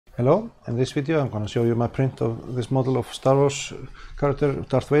Hello, in this video I'm going to show you my print of this model of Star Wars character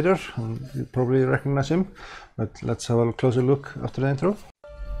Darth Vader, and you probably recognize him, but let's have a closer look after the intro.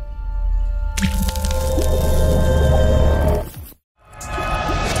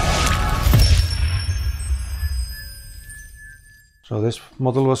 So this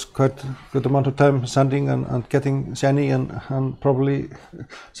model was quite a good amount of time sanding and getting shiny and probably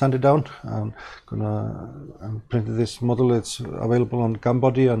sanded down. I'm gonna print this model. It's available on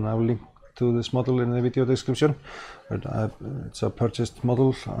Gambody, and I will link to this model in the video description. But it's a purchased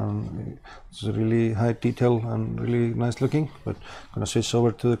model, and it's really high detail and really nice looking. But I'm gonna switch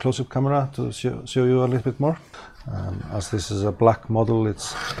over to the close-up camera to show you a little bit more. As this is a black model,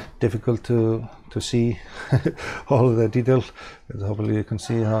 it's difficult to see all of the detail. But hopefully you can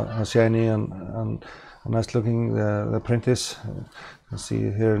see how shiny and nice looking the print is. You can see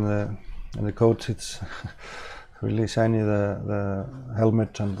here in the coat, it's really shiny. The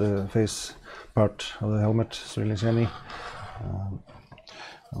helmet and the face part of the helmet is really shiny.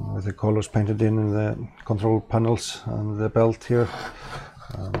 With the colors painted in the control panels and the belt here.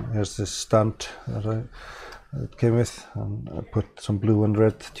 Here's this stand that it came with, and I put some blue and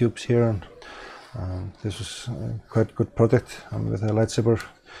red tubes here, and this was quite good product, and with a lightsaber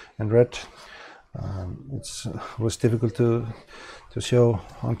in red. It was difficult to show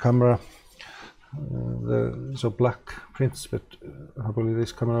on camera the black prints, but hopefully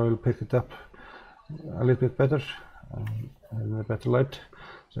this camera will pick it up a little bit better in a better light,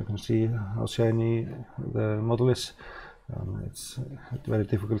 so you can see how shiny the model is. It's very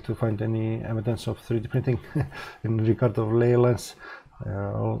difficult to find any evidence of 3D printing in regard of layer lines. They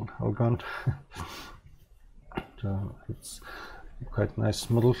are all gone. So it's quite nice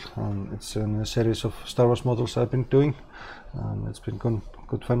model, and it's in a series of Star Wars models I've been doing, and it's been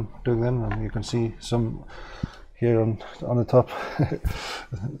good fun doing them. And you can see some here on the top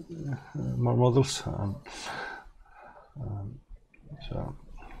more models. So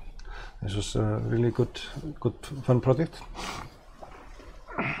this was a really good fun project.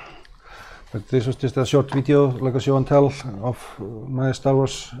 But this was just a short video, like a show and tell of my Star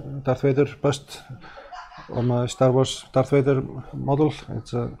Wars Darth Vader bust, or my Star Wars Darth Vader model.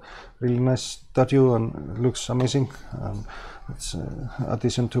 It's a really nice statue and it looks amazing. It's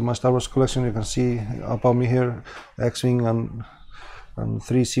addition to my Star Wars collection. You can see above me here X-Wing and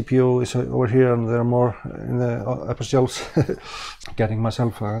 3 CPU is over here, and there are more in the upper shelves. Getting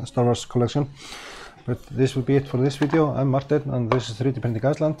myself a Star Wars collection. But this will be it for this video. I'm Martin, and this is 3D Printing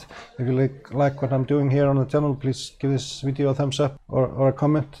Iceland. If you like what I'm doing here on the channel, please give this video a thumbs up or a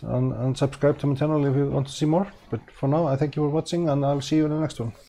comment, and subscribe to my channel if you want to see more. But for now, I thank you for watching, and I'll see you in the next one.